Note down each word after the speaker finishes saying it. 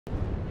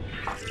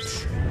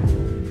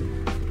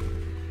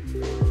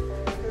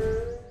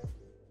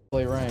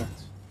Play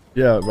ranked.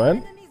 Yeah,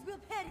 right?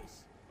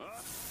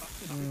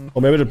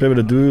 Or maybe the people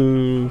that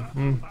do...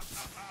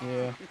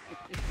 Yeah.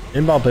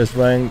 Inbound plays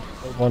ranked,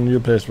 one new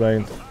plays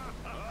ranked.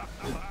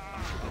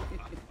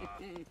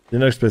 The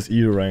next plays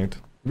EU ranked.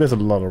 There's a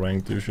lot of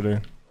ranked usually.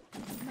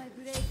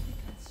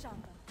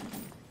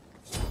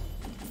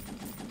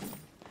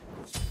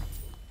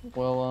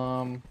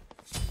 Well,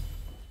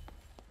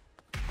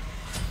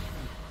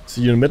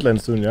 see you in mid lane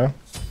soon, yeah?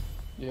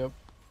 Yep.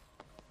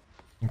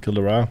 Kill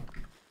the Ra.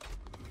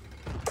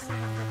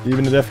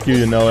 Even at F.A.Q,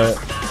 you know it.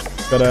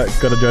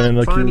 Gotta join in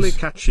the queues. Finally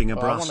catching a I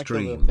brass want to kill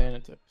the stream.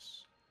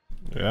 Thanatos.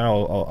 Yeah,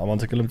 I want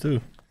to kill him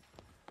too.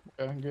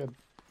 Okay, good.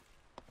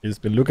 He's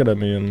been looking at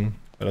me and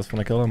I just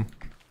wanna kill him.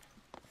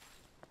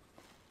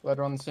 Glad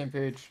we're on the same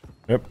page.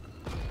 Yep.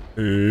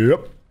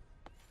 Yep.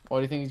 Why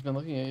do you think he's been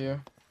looking at you?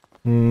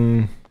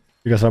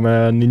 Because I'm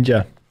a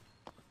ninja.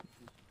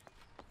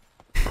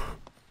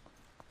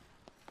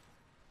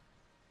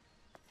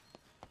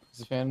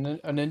 He's a fan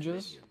of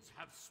ninjas?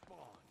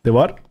 The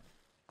what?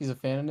 He's a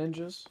fan of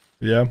ninjas?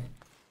 Yeah.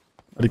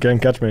 But he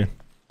can't catch me.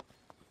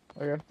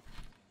 Okay.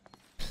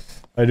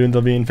 I do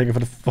intervene. Thank you for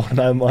the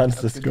 49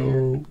 months. Let's That's good to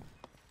go.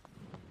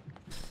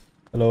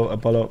 Hello,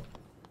 Apollo.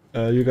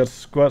 You got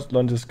squat,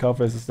 lunges, calf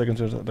raises, second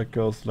shot, that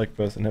goes, leg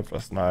press, and hip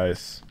thrust.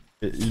 Nice.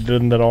 You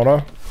did in that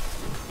order?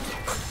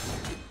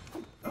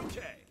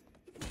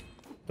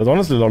 That's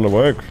honestly a lot of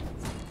work.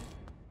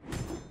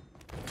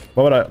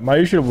 What would my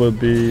usual would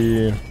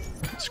be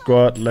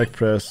squat, leg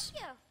press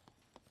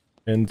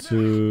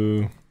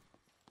into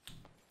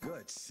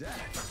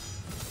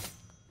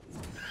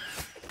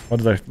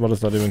what is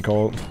that even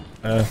called?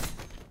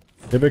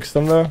 Hip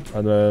extender,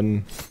 and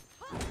then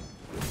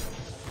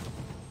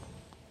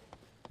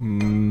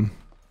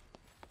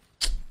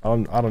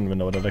I don't even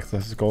know what that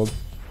exercise is called.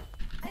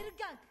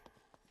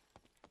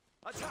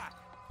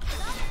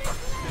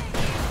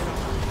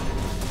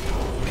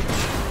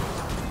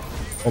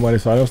 Oh my,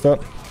 silence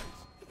that.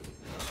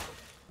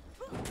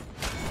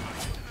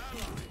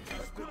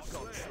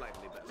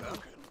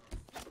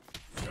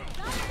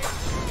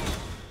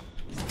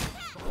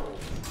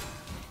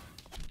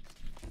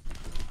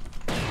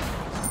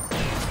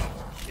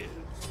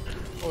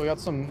 Oh, we got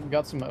some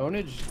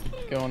ownage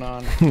going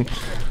on.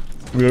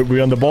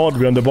 We're on the board,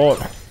 we're on the board.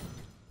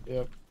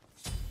 Yep.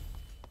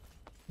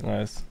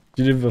 Nice.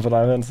 GG for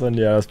the events, then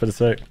yeah, that's pretty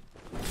sick.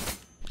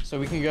 So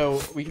we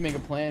can make a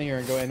plan here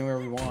and go anywhere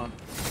we want.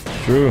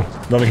 True.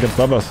 Nothing can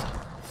stop us.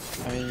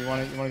 I mean, you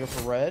wanna go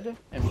for red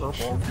and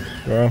purple?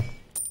 Yeah.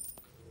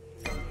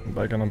 I'm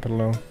back on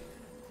pillow.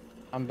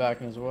 I'm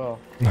backing as well.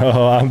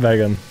 Oh, I'm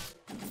backing.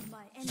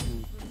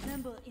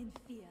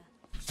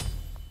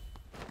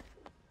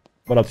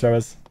 What up,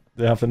 Travis?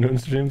 They have the noon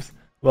streams.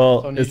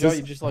 Well, So is Ninja, this...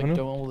 you just like don't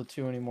hold the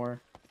 2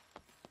 anymore.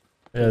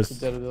 Yes. It's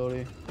a dead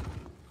ability.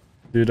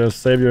 Do you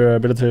just save your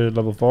ability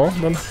level 4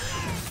 then?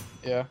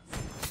 Yeah.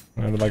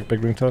 And like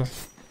big ring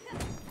toss?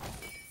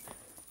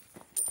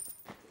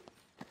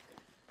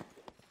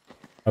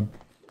 I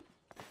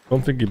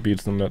don't think he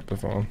beats them yet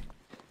before.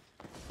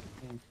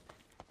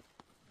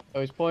 Oh,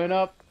 he's pulling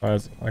up.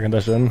 Nice, I can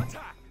dash in.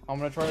 I'm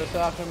gonna try to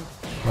stop him.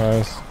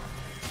 Nice.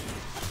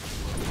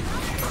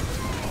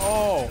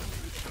 Oh!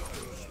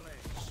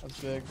 That's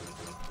big.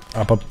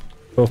 I pop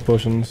both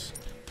potions.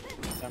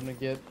 I'm gonna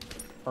get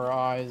our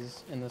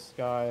eyes in the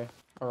sky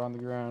or on the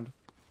ground.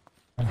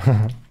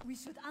 If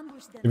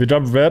you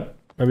drop red,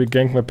 maybe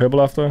gank my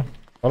purple after.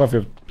 I don't know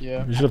if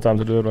Yeah. you should have time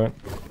to do it, right?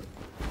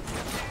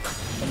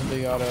 And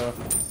they gotta.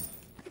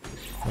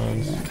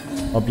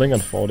 Nice. I'll blink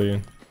at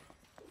 40.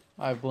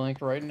 I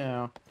blink right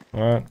now.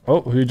 Alright.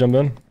 Oh, who jumped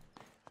in?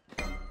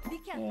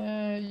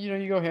 Yeah,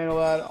 you go handle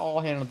that. I'll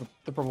handle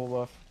the purple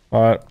buff.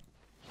 Alright.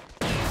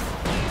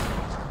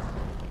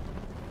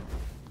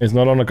 It's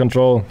not under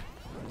control.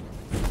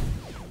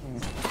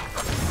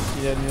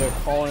 You need to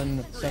call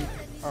in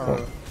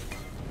or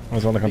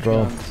It's under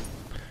control.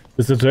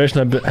 The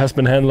situation has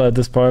been handled at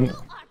this point.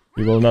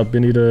 We will not be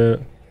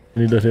needed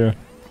here.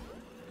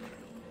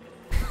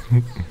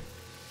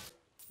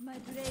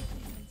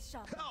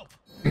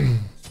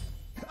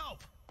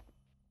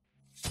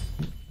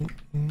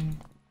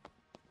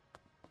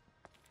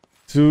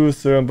 Two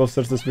serum buff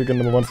sets this weekend,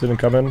 number 1 seed in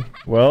coming.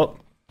 Well,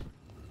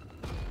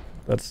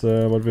 that's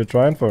what we're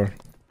trying for.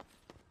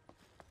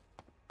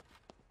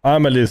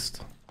 I'm at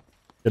least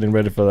getting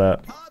ready for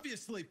that.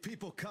 Obviously,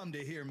 people come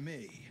to hear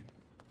me.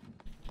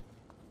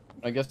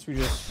 I guess we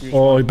just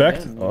Oh, he run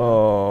backed? in.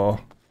 Oh.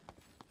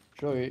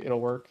 Surely it'll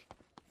work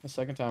the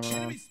second time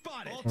around.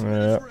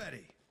 Yeah.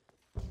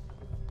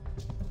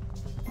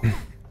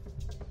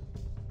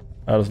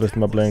 I was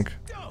wasting my blink.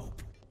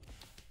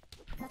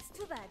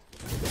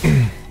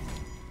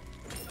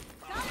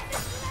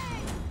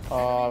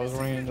 Oh, I was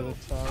running into the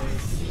tower.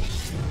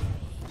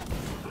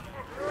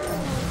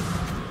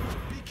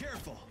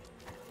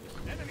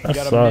 We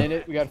got a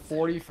minute. We got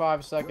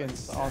 45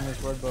 seconds on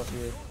this red buff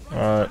here.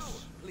 Alright.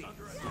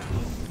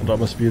 I'll drop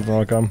my speed and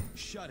I'll come.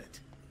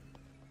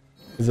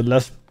 Is it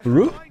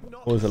LASBRA?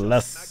 Or is it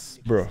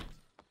LASBRA?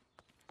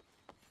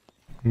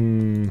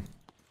 At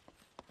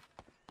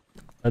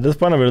this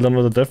point I really don't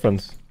know the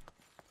difference.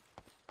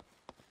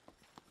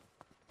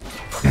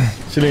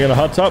 Sitting in a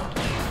hot tub.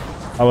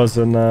 I was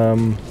in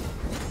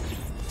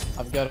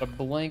I've got a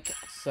blink,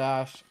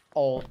 sash,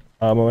 ult.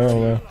 I'm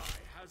aware.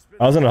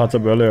 I was in a hot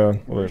tub earlier.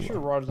 Pretty sure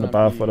Rod's in the not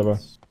bath, beads. whatever.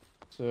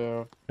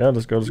 So Yeah,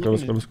 let's go. I'm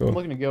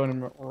looking to go in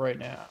him right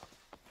now.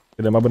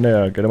 Get him up in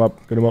there. Get him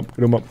up. Get him up.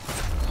 Get him up.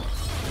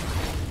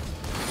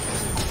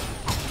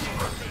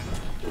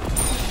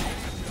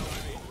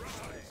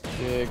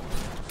 Big.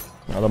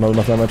 I don't know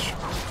enough damage.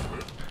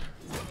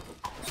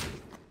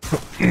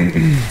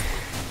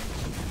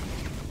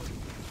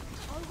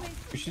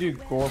 We should do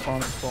Gorp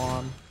on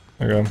spawn.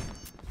 Okay.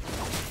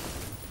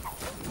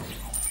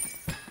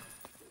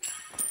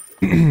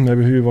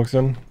 Maybe he walks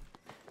in.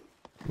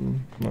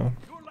 No.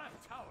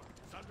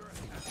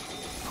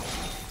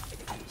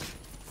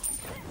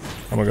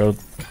 Oh my god.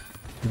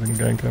 You can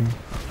gank him.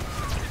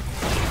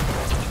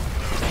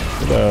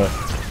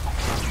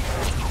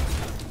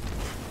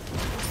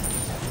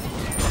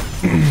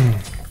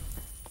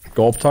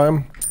 Gulp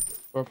time.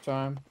 Gorp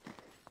time.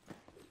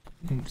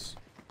 Oops.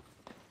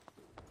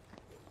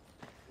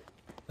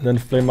 And then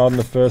flame out in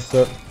the first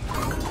set.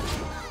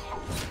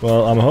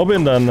 Well, I'm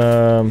hoping then.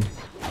 I'm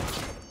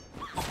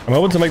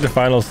hoping to make the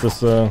finals this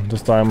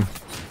time.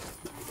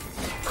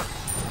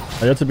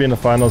 I had to be in the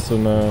finals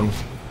in an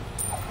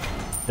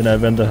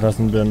event that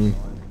hasn't been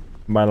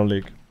minor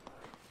league.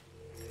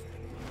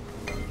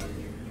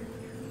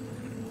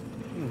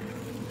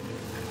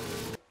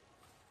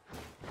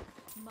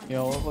 You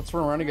know, let's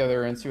run around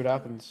together and see what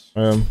happens.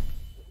 Where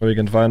we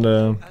can find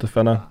the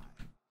defender.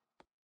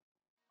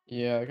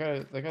 Yeah,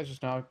 that guy's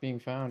just not being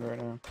found right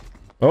now.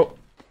 Oh,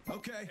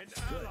 Okay.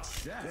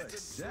 Good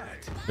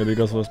set. maybe he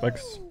goes for the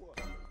specs.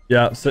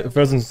 Yeah,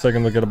 first and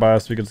second we'll get a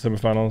bias. We get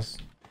semifinals.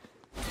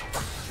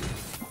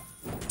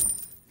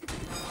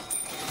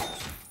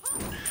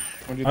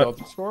 Want to do the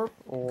ultra scorp,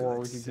 or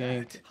we could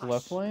gank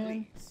left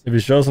lane? If he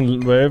shows in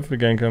wave, we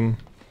gank him.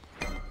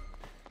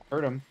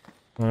 Hurt him.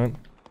 Alright.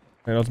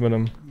 I ultimate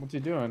him. What's he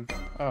doing?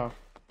 Oh.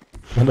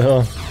 What the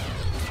hell?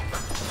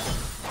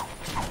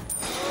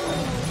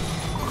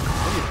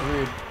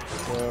 Maybe 3.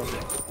 So.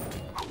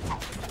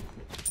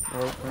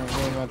 We're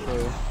going on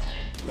to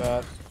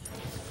that.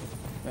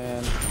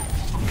 And.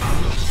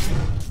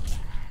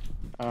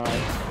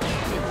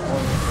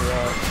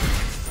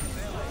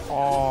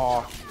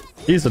 Oh.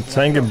 He's a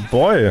tanky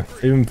boy,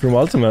 even from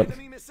ultimate.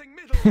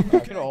 I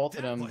could have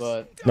ulted him,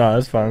 but Nah,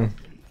 it's fine.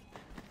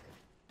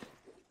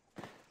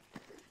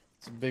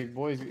 it's a big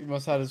boy. He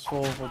must have his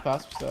full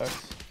passive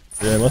stacks.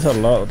 Yeah, he must have a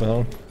lot. What the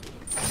hell?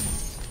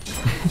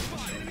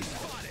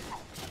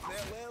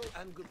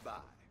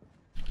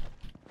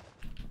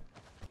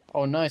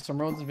 Oh, nice. Some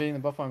Rowan's invading the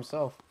buff by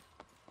himself.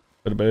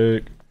 Bit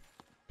big.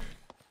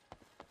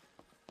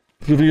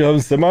 Do you have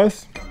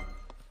semis?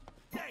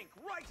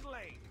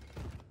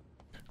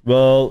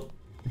 Well,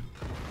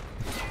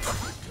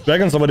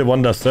 Dragons already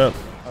won that set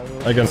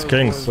against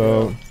Kings,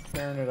 so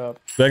Tearing it up.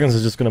 Dragons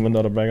is just gonna win the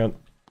other Dragon.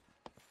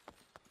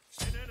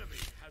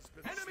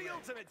 Enemy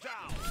ultimate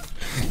down.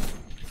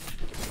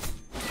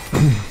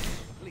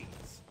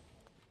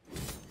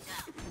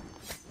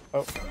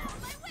 Oh.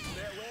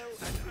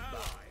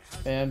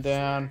 And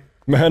down.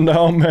 Man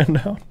down, man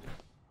down.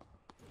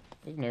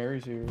 There's an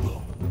Ares here.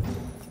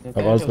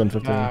 I've also been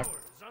 15.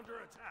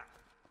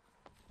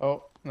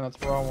 Oh, no, that's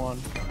the wrong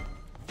one.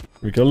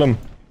 We killed him.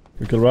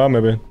 We killed Ra,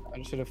 maybe. I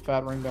just hit a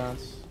fat ring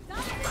bounce.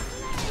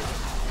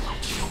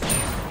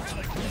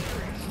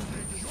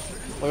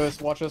 Look at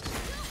this, watch this.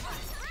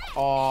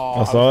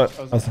 Oh, I saw it.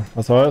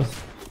 I saw it.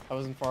 I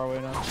wasn't far away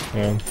now.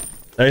 Yeah.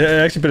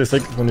 Actually pretty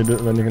sick when you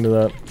can do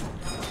that.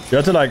 You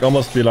have to like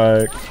almost be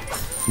like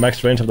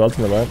max range of the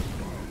ultimate, right?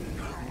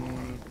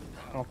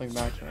 I don't think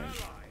max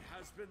range.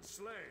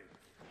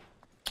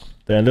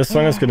 Damn, this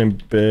song is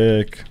getting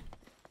big.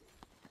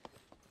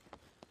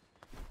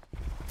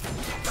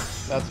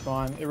 That's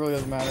fine. It really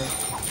doesn't matter.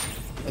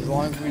 As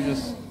long as we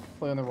just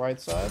play on the right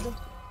side,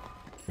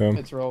 Yeah.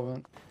 it's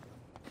relevant.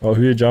 Oh,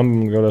 who you jump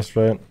and go there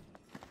straight?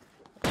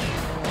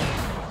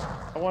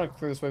 I want to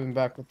clear this wave and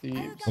back with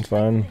thieves. That's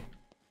fine.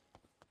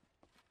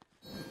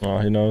 Oh,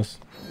 he knows.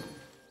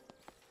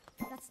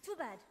 That's too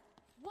bad.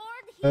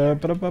 Ward here.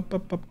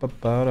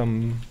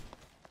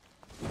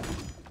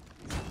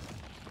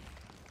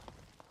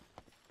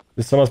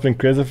 This summer's been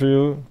crazy for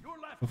you.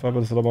 So far, but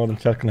it's a lot more than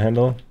chat can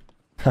handle.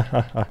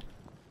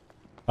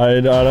 I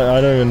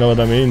don't even know what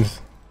that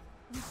means.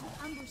 We should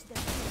ambush them.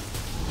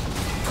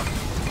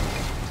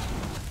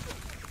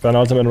 Fan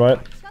ultimate, right?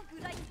 Got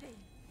good idea.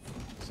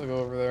 So go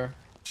over there.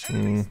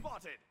 Mm.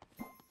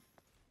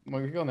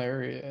 Well, we can go in the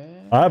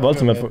area. I have Go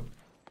ultimate mid. for.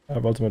 I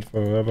have ultimate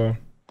for whoever.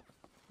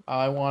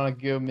 I want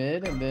to go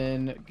mid and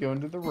then go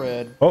into the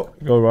red. Oh,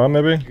 go around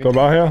maybe. Go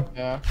around here.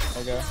 Yeah,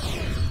 okay.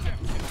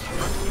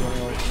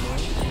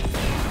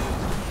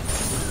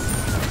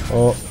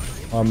 Oh,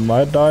 I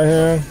might die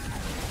here.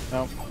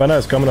 No. Banner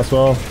is coming as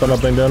well. Banner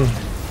blinked in.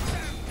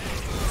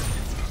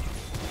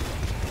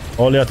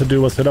 All you had to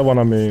do was hit that one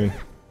on me.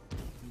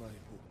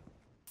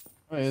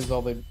 It is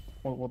all they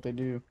what they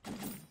do.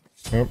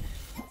 Yep.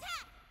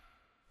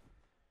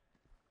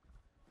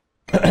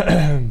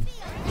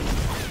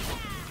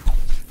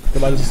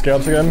 Did I just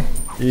scouts again?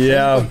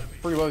 Yeah.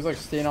 Pretty well, he's like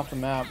staying off the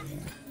map.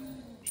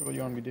 Sure what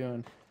you want to be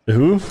doing.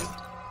 Who?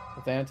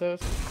 With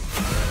Thanatos?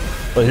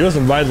 But he was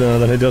invited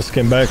and then he just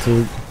came back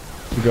to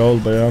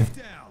gold, but yeah.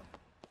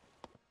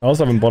 I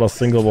also haven't bought a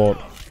single ward.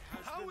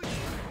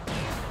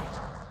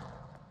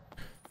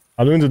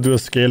 I'm going to do a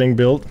scaling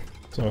build.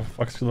 So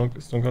fuck stone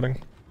cutting.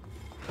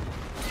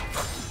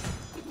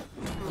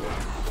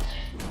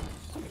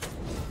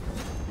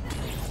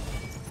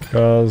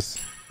 Because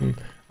I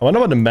wonder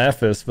what the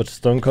math is with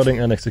stone cutting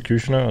and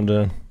executioner on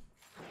the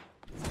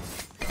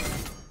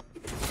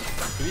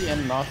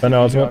Then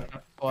ultimate.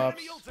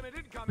 Collapse.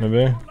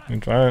 Maybe. You can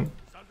try it.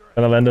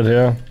 And I landed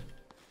here.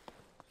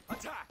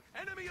 Attack!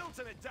 Enemy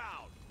ultimate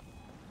down!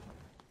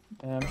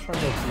 Yeah, I'm just trying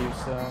to go deep,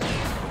 so.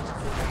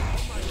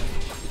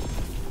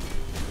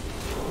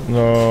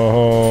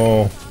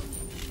 No.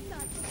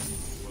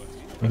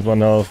 There's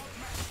one health.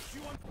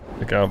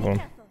 Be careful.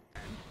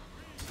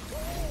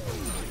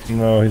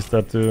 No, he's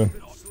dead too.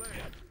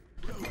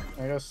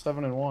 I got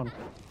 7 and 1.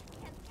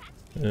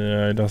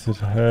 Yeah, he does it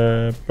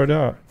pretty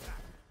hard.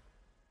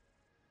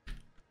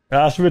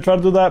 Yeah, should we try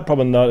to do that?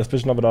 Probably not,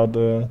 especially not without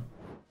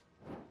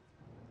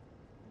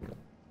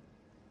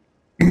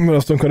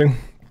without stone cutting.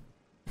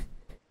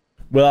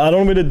 Well, I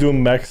don't really do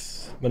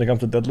max when it comes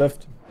to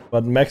deadlift,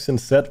 but max in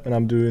set when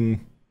I'm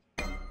doing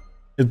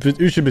it's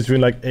usually between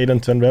like 8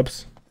 and 10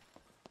 reps.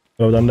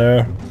 So I've done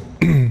there.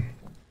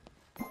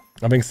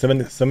 I think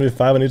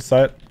 75 on each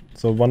side,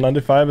 so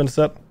 195 in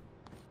set.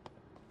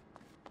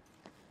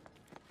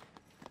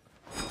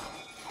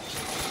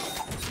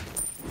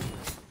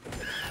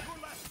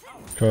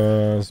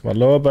 Because my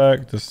lower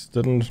back just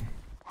didn't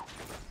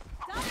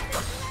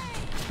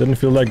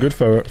feel that good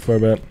for a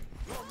bit.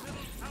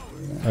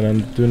 And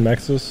then doing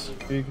maxes.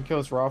 You can kill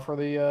us raw for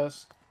the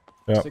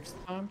 6th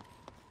time.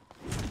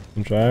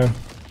 I'm trying. I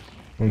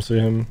want to see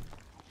him.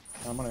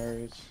 I'm on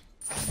Ares.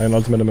 I can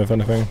ultimate him if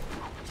anything.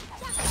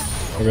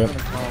 Okay.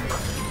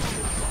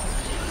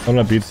 I'm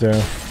gonna beat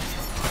here.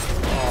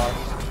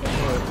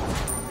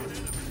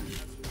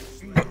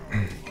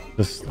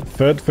 This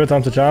third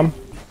time to charm.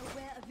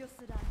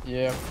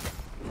 Yeah.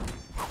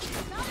 I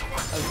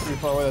was pretty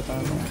far away that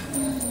time.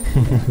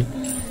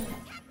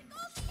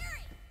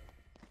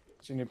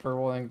 So you need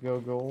purple and go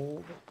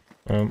gold.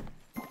 Or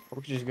we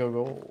could just go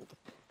gold.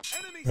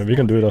 Yeah, we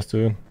can do it us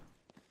too.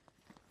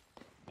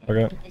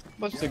 Okay.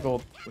 Let's just take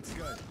gold.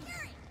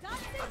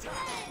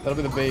 That'll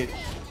be the bait.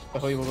 The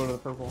hell you will go to the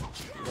purple.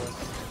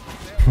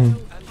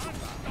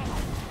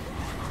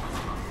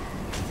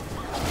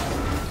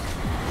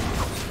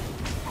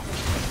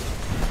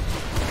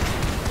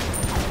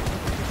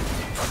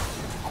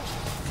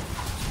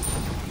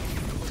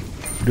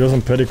 Do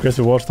some pretty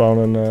crazy watch down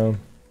and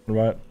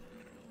right.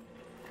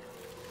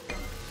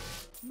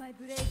 My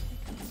blade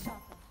becomes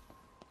sharper.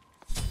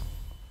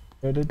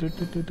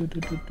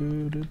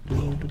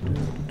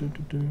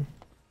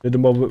 Did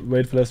more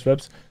wait for less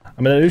reps.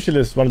 I mean, that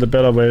usually is one of the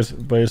better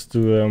ways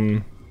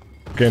to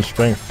gain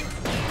strength.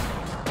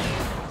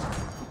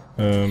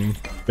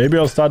 Maybe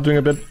I'll start doing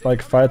a bit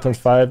like 5 times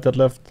 5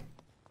 deadlift.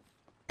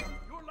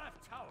 Your left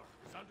tower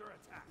is under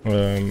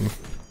attack.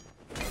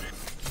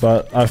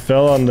 But I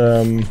fell on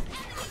the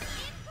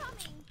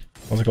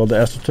what's it called, the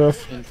AstroTurf,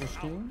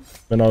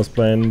 when I was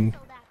playing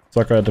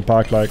soccer at the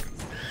park like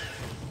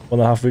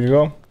 1.5 weeks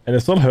ago, and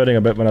it's still hurting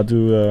a bit when I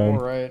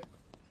do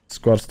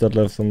squats,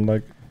 deadlifts, and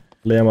like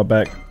lay on my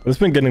back. But it's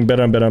been getting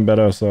better and better and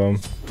better, so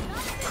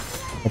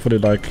hopefully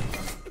like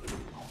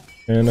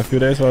in a few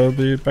days I'll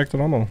be back to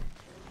normal.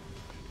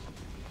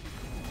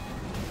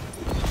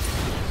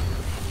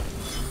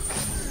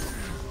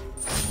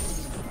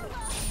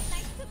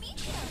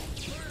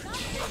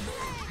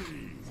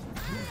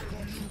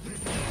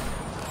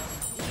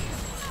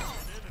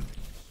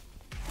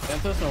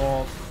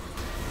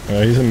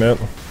 Yeah, he's in mid.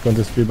 Going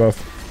to speed buff.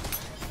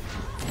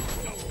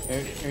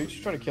 You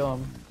just try to kill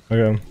him.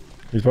 Okay.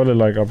 He's probably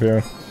like up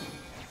here.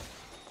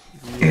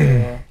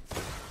 Yeah.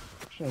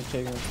 Should have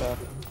taken this back.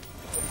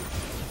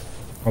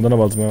 I don't know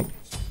what's mid.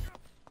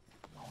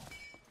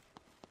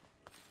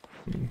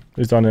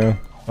 He's down here.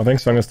 I think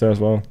Sung is there as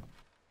well.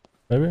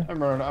 Maybe?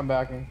 I'm running, I'm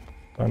backing.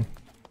 Fine.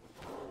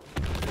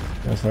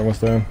 Yeah, Sung was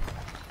there.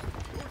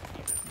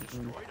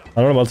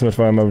 I don't know what's mid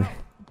for him.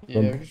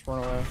 Yeah, just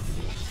run away.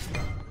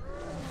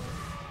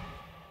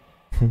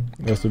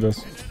 Let's do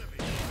this.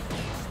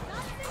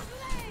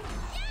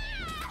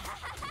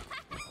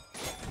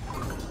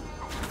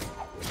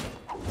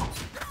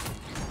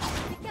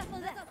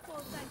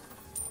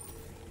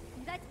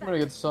 I'm gonna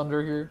get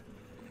Sunder here.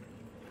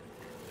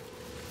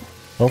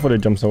 Hopefully he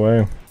jumps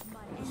away.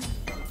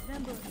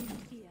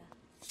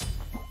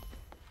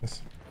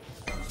 Yes.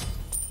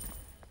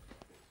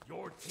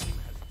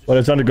 What are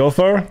you trying to go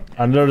for?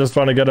 I'm just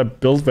trying to get a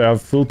build where I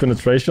have full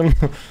penetration.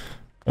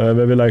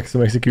 Maybe like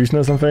some execution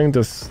or something,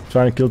 just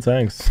trying to kill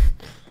tanks.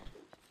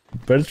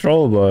 Pretty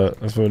troll, but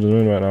that's what we're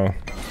doing right now.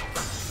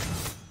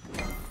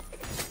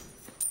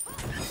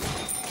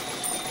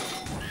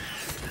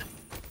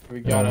 We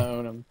gotta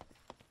own him.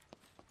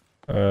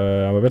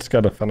 I'm a bit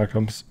scared of Thunder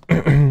comes.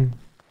 Talking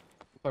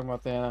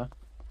about the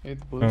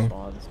blue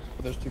spawns,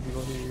 but there's 2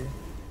 people here.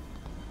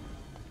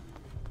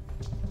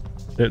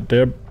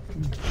 They're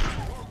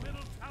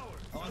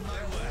On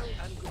my way.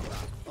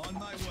 On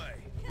my way.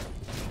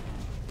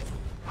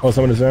 oh,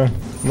 somebody's there.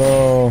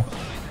 No.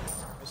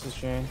 This is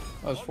Shane.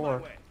 Oh, there's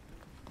 4.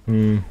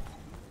 Hmm.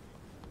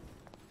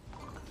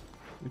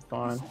 He's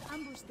fine.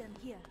 Ambush them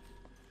here.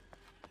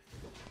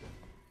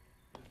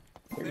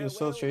 You're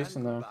still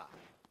chasing though.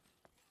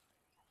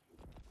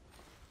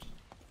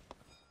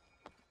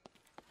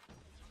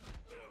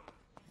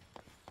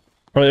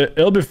 Well,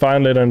 it'll be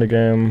fine later in the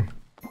game.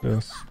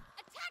 Yes.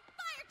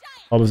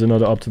 Obviously not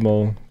the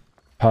optimal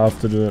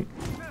path to do it.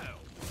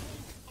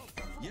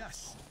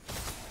 Yes.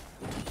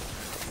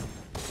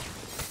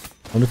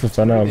 I need to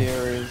find out. The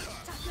areas.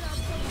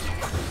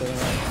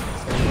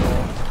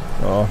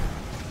 Oh.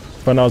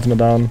 Find ultimate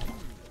down.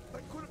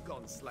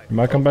 You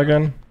might come back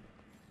in.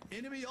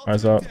 Enemy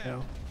Eyes up.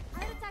 down. I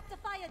attack the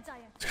fire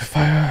giant. Let's get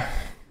fire.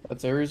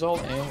 That's Ares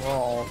ult and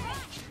wall.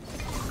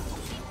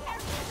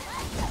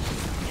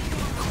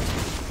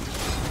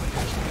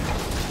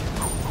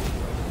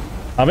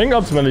 I think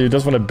ultimately you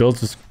just want to build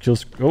this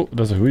kills. Oh,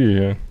 there's a Hui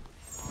here.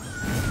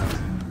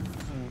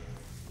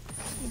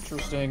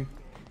 Interesting.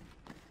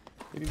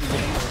 Maybe we get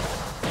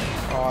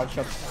oh, I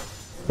shot.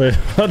 Wait,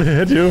 how did it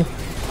hit you?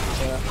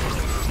 Yeah.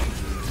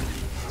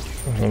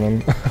 Run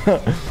on.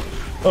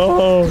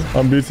 Oh,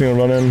 I'm beating and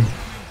running.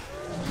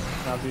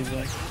 Not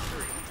beating.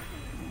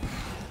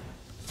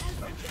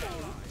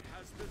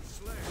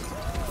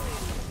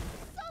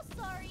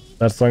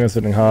 That song is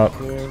hitting hard.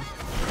 Dude.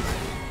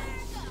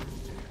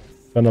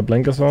 Can I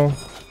blink as well?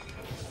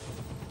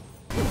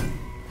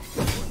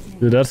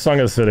 Dude, that song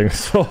is hitting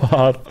so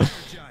hard.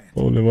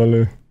 Holy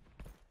moly.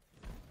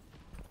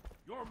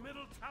 Your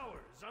middle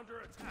tower is under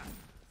attack.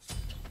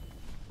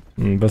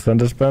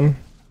 Percentage ban.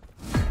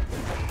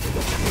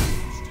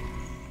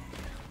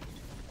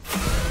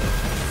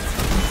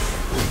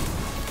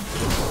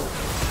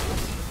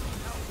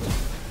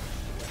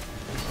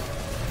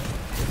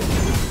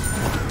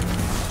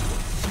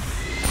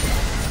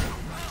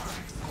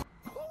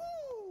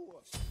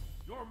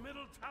 Your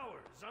middle tower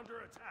is under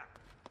attack.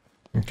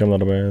 Come a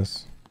lot of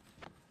ways.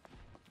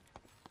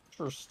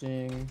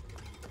 Interesting.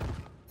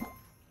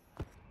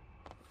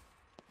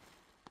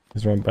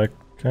 These run back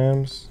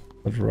camps.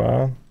 That's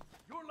raw.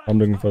 Your left I'm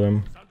looking for tower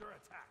them. is under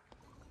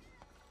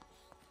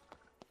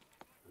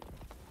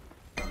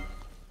attack.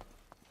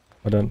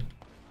 But then,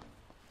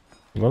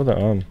 what are they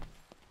on?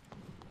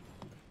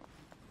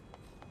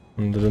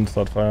 They didn't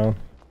start fire.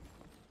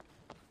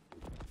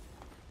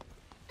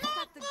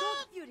 Attack the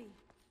gold beauty.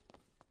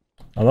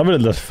 I'm not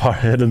really that far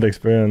ahead in the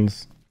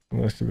experience.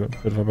 I'm actually a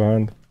bit far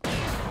behind.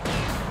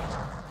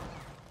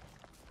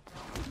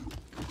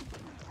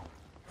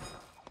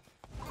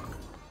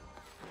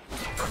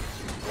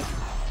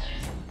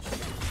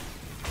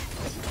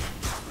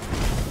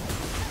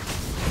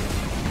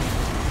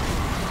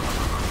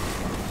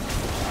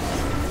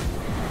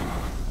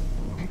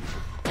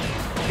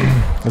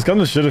 It's kind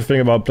of the shitty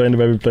thing about playing the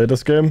way we play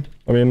this game.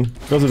 I mean,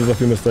 because there's a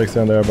few mistakes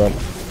here and there, but...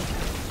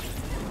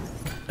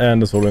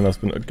 And this whole lane has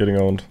been getting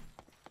owned.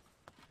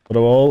 But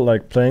overall,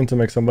 like, playing to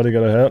make somebody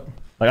get ahead.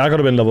 Like, I could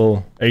have been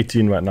level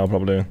 18 right now,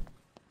 probably.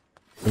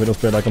 If we just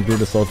played like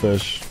completely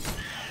swordfish.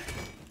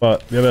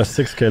 But we have a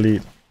 6k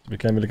lead, so we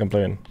can't really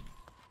complain.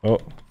 Oh,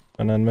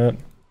 and then mid.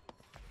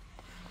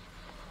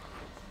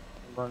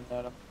 Burn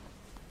at him.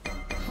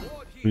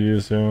 We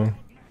use here.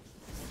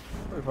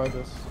 Revive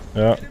this.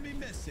 Yeah. Enemy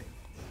missing.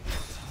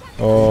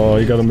 Oh,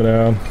 he got him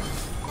down.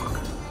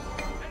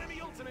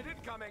 Enemy ultimate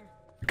incoming.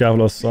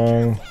 Careful of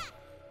song.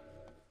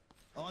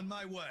 On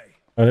my way.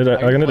 I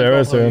can hit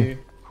arrows here.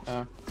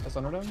 That's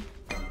under him.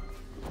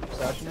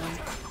 Stashing him.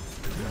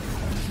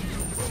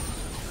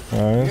 You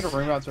Nice. get a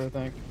ring out, I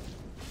think.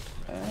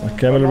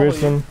 Camel reach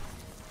him.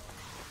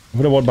 I'm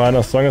gonna walk behind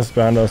us. Song is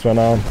behind us right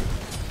now.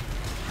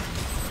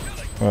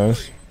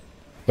 Nice.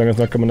 Song is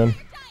not coming in.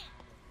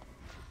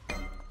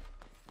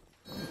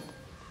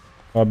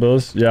 Our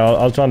bills? Yeah,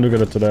 I'll try and look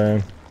at it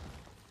today.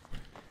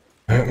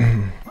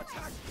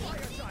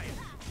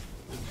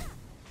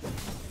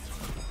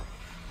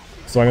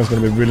 Song is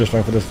gonna be really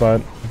strong for this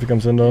fight if he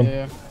comes in though.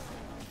 Yeah.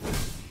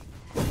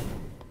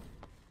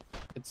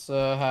 It's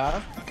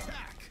half.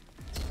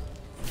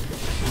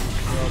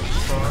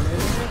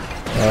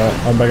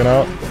 I'm backing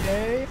out.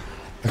 Okay.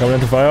 I'm coming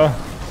into fire.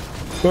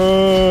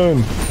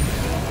 Boom!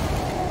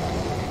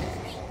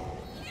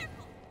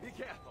 Be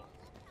careful.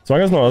 Song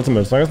has no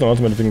ultimate. Song has no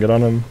ultimate if you can get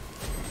on him.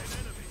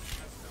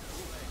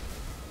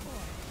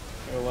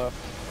 Go left.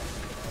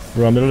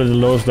 Bro, I'm literally the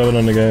lowest level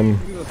in the game.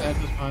 Look at those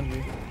edges behind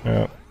you.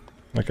 Yeah.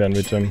 I can't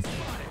reach him.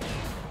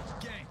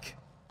 Gank.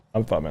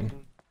 I'm fine, man.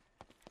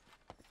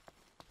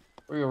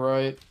 We go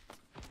right.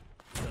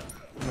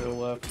 We go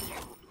left.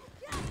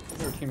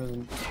 Their team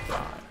isn't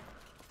dying.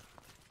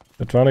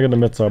 They're trying to get the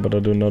mid side, but they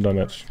do no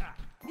damage.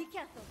 Be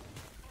careful.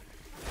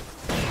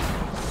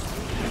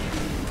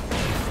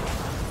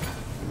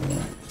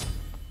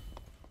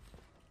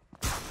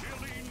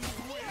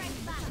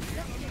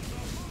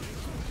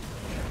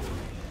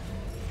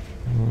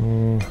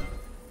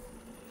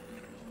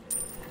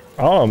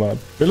 Oh, my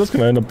build is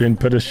gonna end up being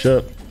pretty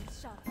shit.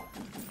 Sharp.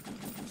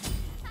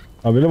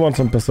 I really want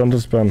some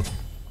percentage spend.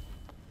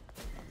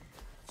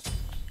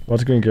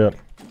 What can we get?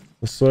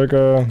 The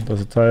Circle, there's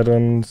the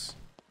Titans.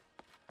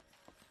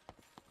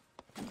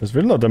 There's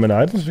really not that many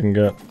items we can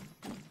get.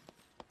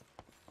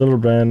 Little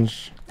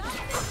branch.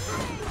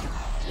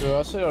 Yeah,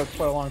 I stayed out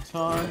quite a long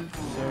time,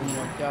 so you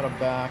know, got a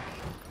back.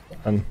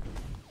 And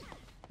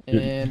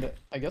And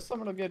I guess I'm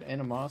gonna get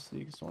animosity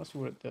because I want to see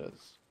what it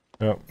does.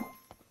 yeah.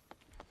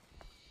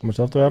 How much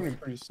health do I It's gonna have?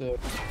 be pretty sick.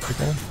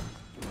 Okay.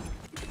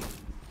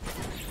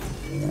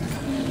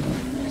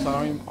 So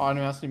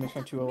animosity makes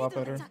my 2 a lot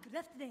better. Attack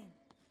left lane.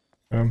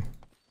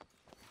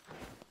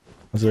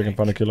 Let's see if I can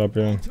find a kill up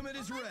here. Ultimate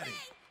is ready.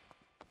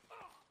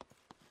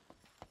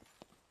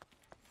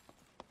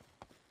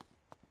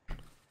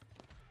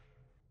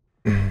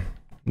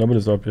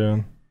 Nobody's up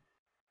here.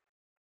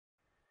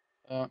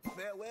 Yeah,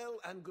 Farewell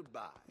and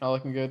goodbye. not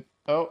looking good.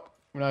 Oh,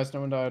 nice,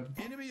 no one died.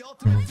 Enemy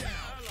ultimate down.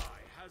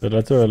 Did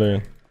that too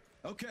early.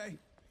 Okay.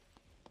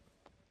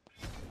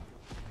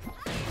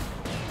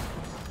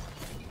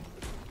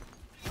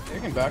 They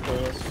can back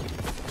with us.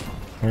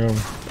 Yeah.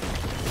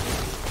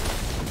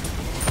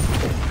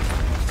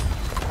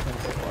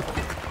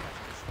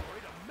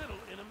 Destroyed a middle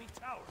enemy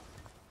tower.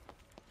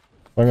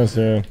 Fungus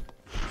here.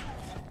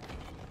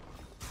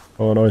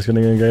 Oh no, he's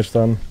getting engaged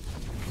on. Doing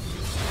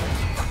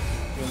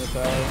the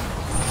tower.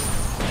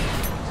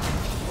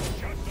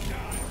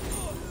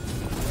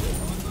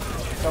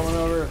 Coming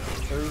over.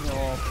 There's no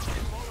wall.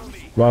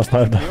 Last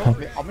night. You know,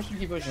 I'm just gonna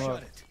keep pushing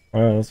up. Oh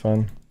yeah, that's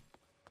fine.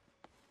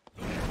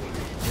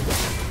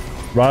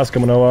 Raz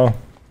coming over.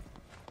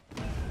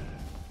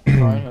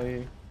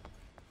 Finally.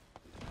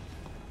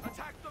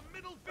 Attack the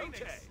middle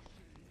phoenix.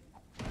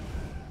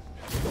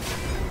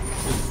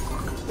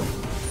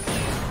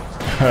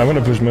 I'm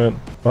gonna push mid.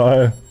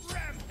 Bye.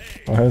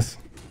 Nice.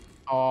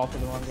 Oh, for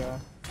the wrong guy.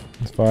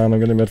 It's fine, I'm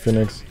getting mid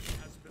Phoenix. Has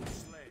been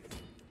slain.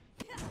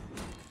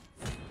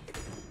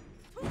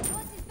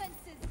 Your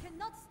defenses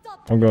cannot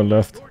stop. I'm going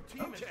left. Your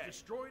team has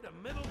destroyed a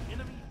middle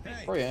enemy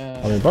phoenix. Oh I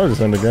yeah. mean, probably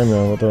just end the game,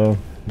 yeah. What the?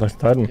 That's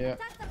Titan. Yeah.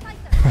 Attack the fighter.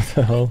 What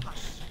the hell?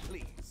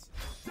 Please.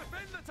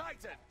 Defend the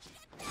Titan.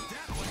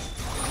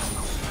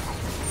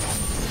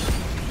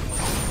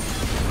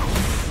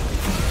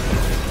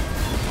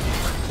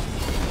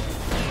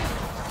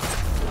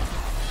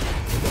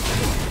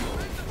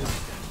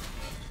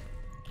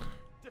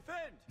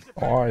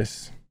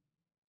 Nice.